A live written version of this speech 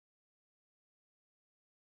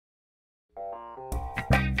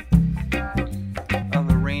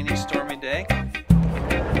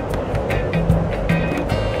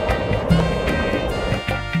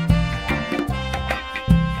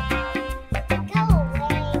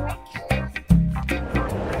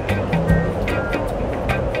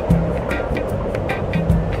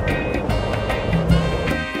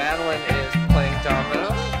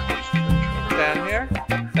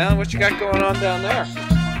What you got going on down there?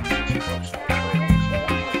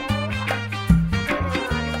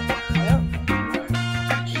 Yeah.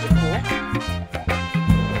 Is it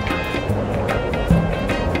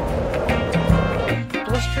cool?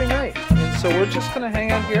 Blistering night. And so we're just going to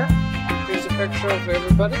hang out here. Here's a picture of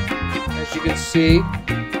everybody. As you can see,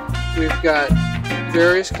 we've got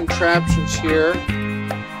various contraptions here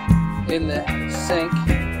in the sink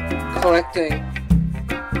collecting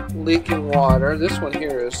leaking water. This one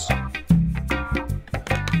here is.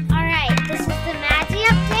 Alright, this is the Maggie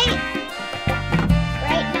update.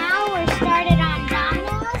 Right now we're started on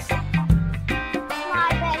Domino's.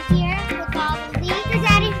 Slide right here with all the leaks.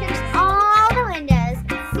 Daddy fixed all the windows.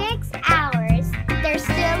 6 hours. They're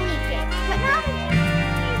still leaking. But not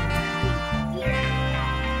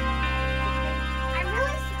I'm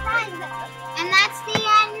really surprised though. And that's the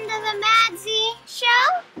end of the Madsy show.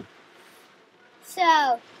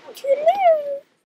 So, toodaloo!